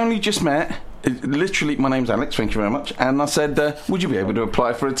 we've only just met. Literally, my name's Alex, thank you very much. And I said, would you be able to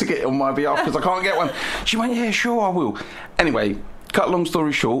apply for a ticket on my behalf, because I can't get one? She went, yeah, sure, I will. Anyway, cut long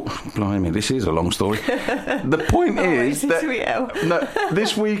story short, blimey, this is a long story. The point is that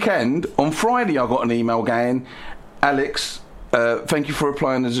this weekend, on Friday, I got an email going, Alex, thank you for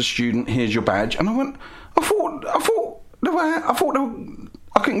applying as a student, here's your badge. And I went, I thought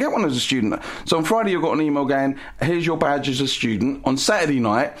I couldn't get one as a student. So on Friday I got an email going, here's your badge as a student. On Saturday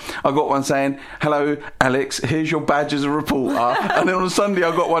night I got one saying, hello Alex, here's your badge as a reporter. And then on Sunday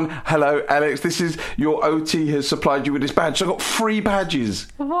I got one, hello Alex, this is your OT has supplied you with this badge. So I got 3 badges.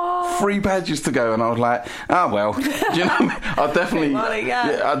 What? 3 badges to go. And I was like, oh well, do you know what I mean?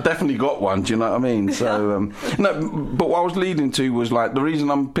 I definitely got one, do you know what I mean? So no, but what I was leading to was, like, the reason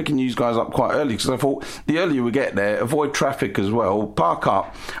I'm picking you guys up quite early, because I thought the earlier we get there, avoid traffic as well, park up.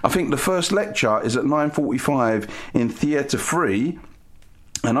 I think the first lecture is at 9:45 in Theatre 3,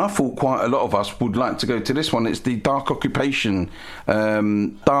 and I thought quite a lot of us would like to go to this one. It's the Dark Occupation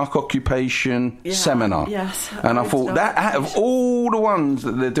seminar. Yes. And I thought that out of all the ones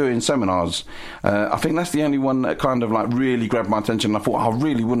that they're doing seminars, I think that's the only one that kind of like really grabbed my attention. I thought I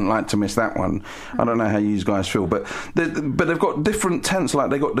really wouldn't like to miss that one. I don't know how you guys feel, but they've got different tents.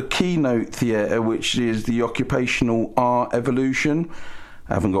 Like, they've got the Keynote Theatre, which is the Occupational Art Evolution.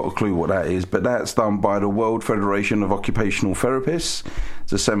 I haven't got a clue what that is, but that's done by the World Federation of Occupational Therapists.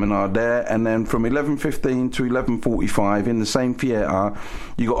 It's a seminar there. And then from 11:15 to 11:45 in the same theatre,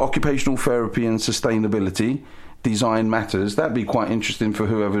 you got Occupational Therapy and Sustainability, Design Matters. That'd be quite interesting for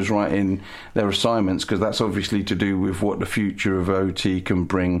whoever's writing their assignments, because that's obviously to do with what the future of OT can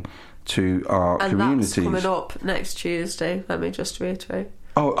bring to our communities. And that's coming up next Tuesday, let me just reiterate.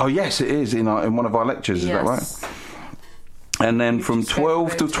 Oh yes, it is in one of our lectures, is that right? And then from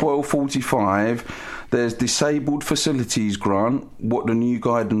 12 to 12:45, there's Disabled Facilities Grant, what the new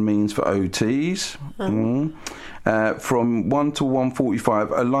guidance means for OTs. From 1 to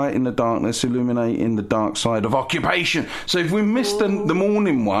 1:45, A Light in the Darkness, Illuminating the Dark Side of Occupation. So if we missed the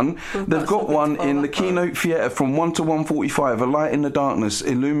morning one, they've got one in the Keynote Theatre from 1 to 1:45, A Light in the Darkness,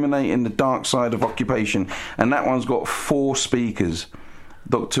 Illuminating the Dark Side of Occupation. And that one's got 4 speakers.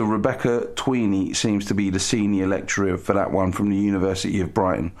 Dr. Rebecca Tweeny seems to be the senior lecturer for that one from the University of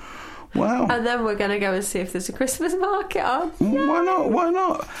Brighton. Wow. And then we're going to go and see if there's a Christmas market on. Why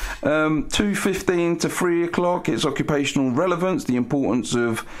not? 2:15 to 3 o'clock, it's Occupational Relevance, the importance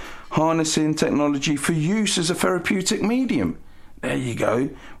of harnessing technology for use as a therapeutic medium. There you go.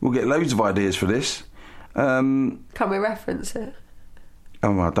 We'll get loads of ideas for this. Can we reference it?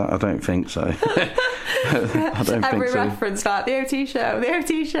 Oh, I don't think so. I don't Every think so. reference, like the OT show.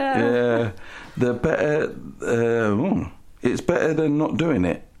 Yeah, it's better than not doing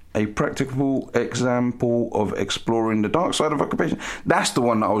it. A practical example of exploring the dark side of occupation. That's the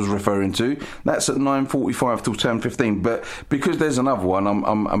one that I was referring to. That's at 9:45 till 10:15. But because there's another one,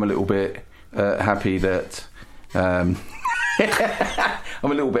 I'm a little bit happy that. I'm a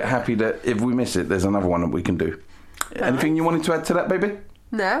little bit happy that if we miss it, there's another one that we can do. Nice. Anything you wanted to add to that, baby?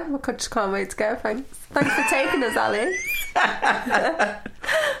 No, I just can't wait to go. Thanks for taking us, Ali.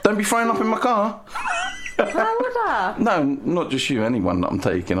 Don't be throwing up in my car. Why would I? No, not just you, anyone that I'm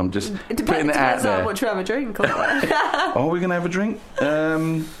taking. I'm just putting it out there. How much we have a drink. Are we going to have a drink?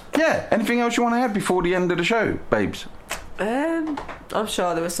 Yeah. Anything else you want to add before the end of the show, babes? I'm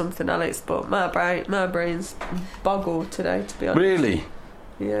sure there was something, Alex, but my brain's boggled today, to be honest. Really?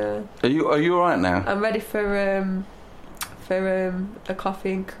 Yeah. Are you all right now? I'm ready for a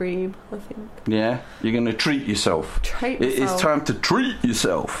coffee and cream, I think. Yeah? You're going to treat yourself. Treat myself. It is time to treat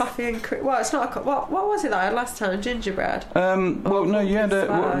yourself. Coffee and cream. Well, it's not what was it that I had last time? Gingerbread? Well, no, you had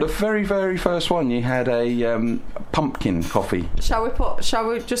the very, very first one. You had a pumpkin coffee. Shall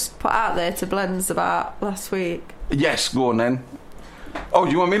we just put out there to blends about last week? Yes, go on then. Oh,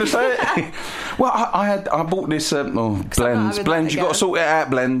 do you want me to say it? Well, I bought this blends. You got to sort it out,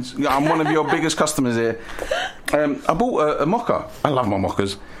 blends. I'm one of your biggest customers here. I bought a mocha. I love my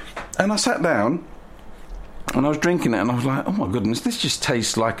mochas, and I sat down and I was drinking it, and I was like, oh my goodness, this just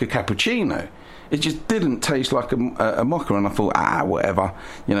tastes like a cappuccino. It just didn't taste like a mocha, and I thought, whatever.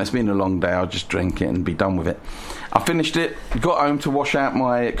 It's been a long day. I'll just drink it and be done with it. I finished it, got home to wash out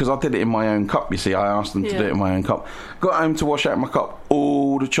because I did it in my own cup, you see. I asked them to do it in my own cup. Got home to wash out my cup.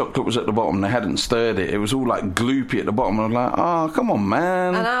 All the chocolate was at the bottom. They hadn't stirred it. It was all like gloopy at the bottom. I was like, oh, come on,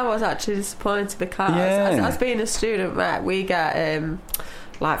 man. And I was actually disappointed because as being a student, right, we get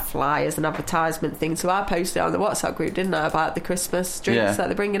like flyers and advertisement things. So I posted on the WhatsApp group, didn't I, about the Christmas drinks that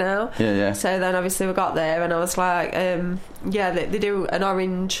they're bringing out. Yeah. So then obviously we got there and I was like, they do an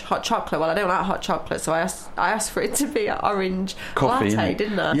orange hot chocolate. Well, I don't like hot chocolate, so I asked for it to be an orange coffee, latte,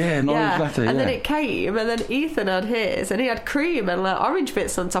 didn't I? Yeah, an orange latte. And then it came, and then Ethan had his, and he had cream and like orange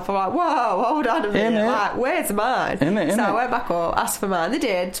bits on top. I'm like, whoa, hold on a minute, like, where's mine? I went back up, asked for mine. They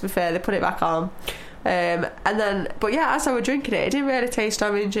did. To be fair, they put it back on. And then, but yeah, as I was drinking it didn't really taste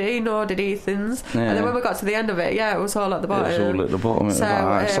orangey, nor did Ethan's. And then when we got to the end of it, it was all at the bottom. It was all at the bottom.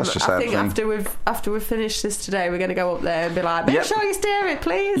 So such a sad I think thing. after we've finished this today, we're going to go up there and be like, make sure you stir it,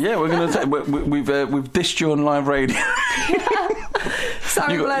 please. Yeah, we're going to. We've dissed you on live radio.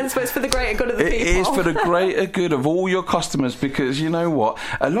 Sorry, Blends, but it's for the greater good of the people. It is for the greater good of all your customers, because you know what?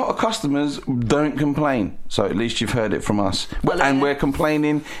 A lot of customers don't complain. So at least you've heard it from us. And we're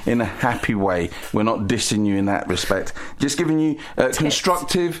complaining in a happy way. We're not dissing you in that respect. Just giving you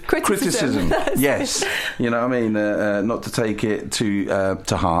constructive criticism. Yes. You know what I mean? Not to take it to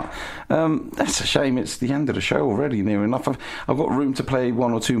heart. That's a shame. It's the end of the show already, near enough. I've got room to play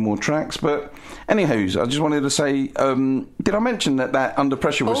one or two more tracks. But anywho, I just wanted to say, did I mention that Under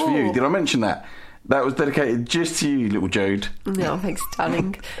Pressure was for you? Did I mention that? That was dedicated just to you, little Jode. No, thanks,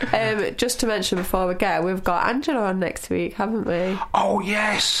 darling. Just to mention before we go, we've got Angela on next week, haven't we? Oh,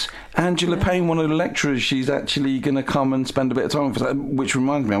 yes. Angela Payne, one of the lecturers, she's actually going to come and spend a bit of time with us, which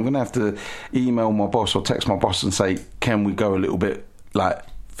reminds me, I'm going to have to email my boss or text my boss and say, can we go a little bit, like,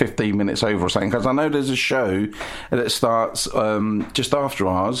 15 minutes over or something? Because I know there's a show that starts just after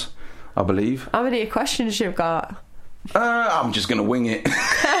ours, I believe. How many questions you've got? I'm just going to wing it. Hope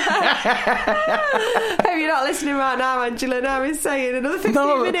you're not listening right now, Angela. Now he's saying another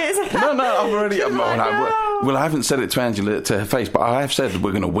 15 minutes. No, I've already... Well, I haven't said it to Angela to her face, but I have said we're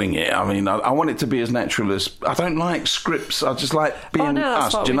going to wing it. I mean, I want it to be as natural as... I don't like scripts. I just like being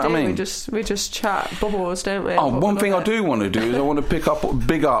us. Do you know what I mean? We just chat bubbles, don't we? One thing I do want to do is I want to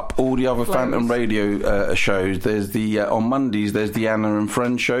big up all the other Phantom Radio shows. There's the... on Mondays, there's the Anna and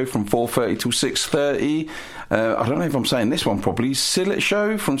Friends show from 4:30 till 6:30. I don't know if I'm saying this one properly. Sillet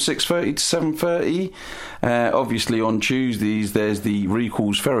show from 6:30 to 7:30. Obviously on Tuesdays there's the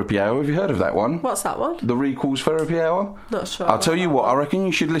Recalls Therapy Hour. Have you heard of that one? What's that one? The Recalls Therapy Hour. Not sure. I'll tell you what. I reckon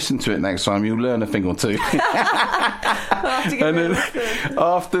you should listen to it next time. You'll learn a thing or two. And then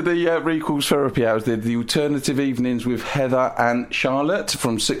after the Recalls Therapy Hours, there's the alternative evenings with Heather and Charlotte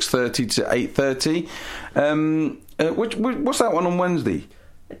from 6:30 to 8:30. What's that one on Wednesday?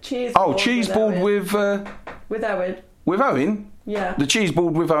 Cheese board with Owen. With Owen? Yeah. The cheese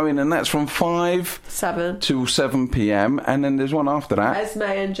board with Owen, and that's from 7 till 7 p.m. And then there's one after that. Esme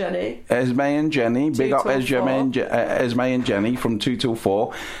and Jenny. Big up Esme and Jenny from 2 till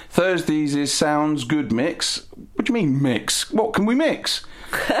 4. Thursdays is Sounds Good Mix. What do you mean mix? What can we mix?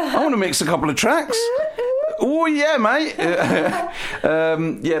 I want to mix a couple of tracks. Oh, yeah, mate.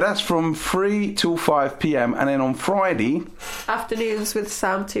 That's from 3 till 5 p.m. And then on Friday... afternoons with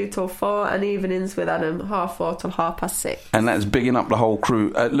Sam 2 till 4 and evenings with Adam 4:30 till 6:30. And that's bigging up the whole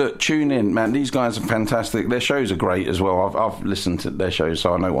crew. Look, tune in, man. These guys are fantastic. Their shows are great as well. I've listened to their shows,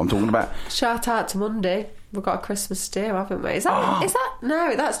 so I know what I'm talking about. Shout out to Monday. We've got a Christmas stew, haven't we? Is that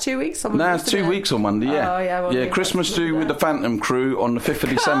no? That's 2 weeks on Monday. No, it's 2 weeks on Monday. Yeah. Oh, yeah. Christmas stew with the Phantom crew on the 5th of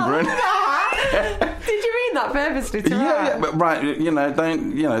December. Did you mean that purposely to Yeah, but right,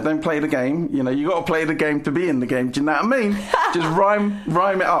 don't play the game. You got to play the game to be in the game. Do you know what I mean? Just rhyme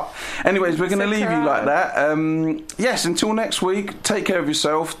it up. Anyways, we're going to leave you like that. Yes, until next week. Take care of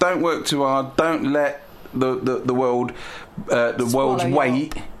yourself. Don't work too hard. Don't let the world's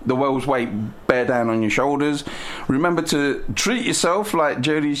weight bear down on your shoulders. Remember to treat yourself like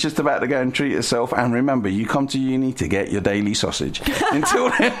Jodie's just about to go and treat herself. And remember, you come to uni to get your daily sausage. Until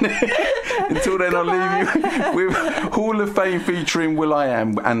then, I'll leave you with Hall of Fame featuring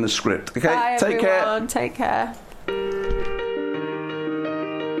Will.i.am and the script. Okay, Bye, take everyone. care. Take care.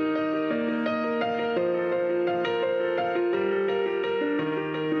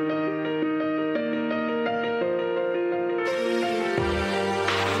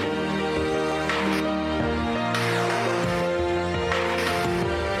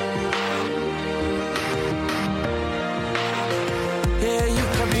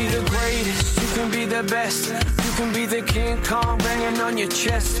 Best. You can be the King Kong banging on your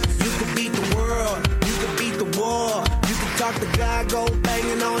chest. You can beat the world, you can beat the war. You can talk the guy, go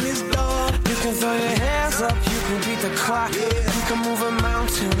banging on his door. You can throw your hands up, you can beat the clock. Yeah. You can move a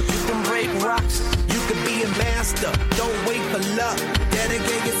mountain, you can break rocks. You can be a master, don't wait for luck.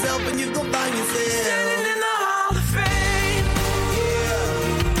 Dedicate yourself and you can find yourself. Standing in the Hall of Fame. Yeah.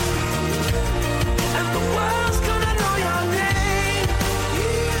 And the world's gonna know your name.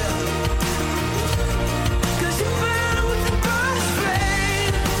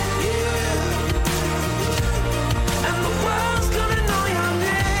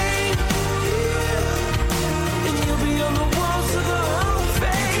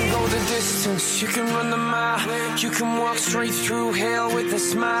 You can run the mile. You can walk straight through hell with a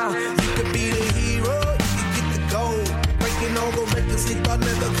smile. You could be the hero. You can get the gold. Breaking all the records they thought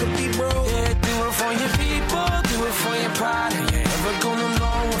never could be broke. Yeah, do it for your people. Do it for your pride. Are you ever gonna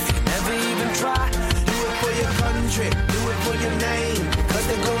know if you never even try? Do it for your country. Do it for your name. Cause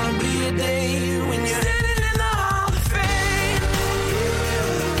there's gonna be a day when you're standing in the Hall of Fame.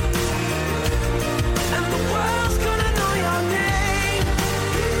 Yeah. And the world's gonna know your name.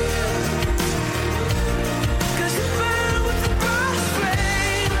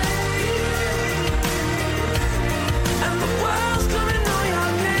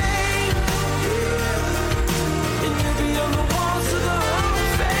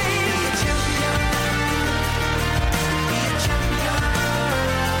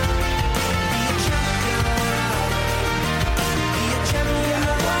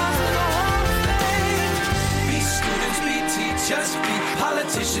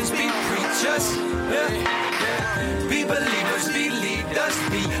 Politicians be preachers, be believers, be leaders,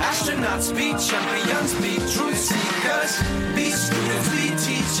 be astronauts, be champions, be truth seekers, be students, be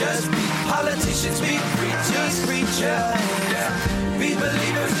teachers, be politicians, be preachers, be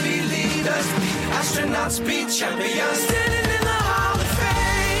believers, be leaders, be astronauts, be champions.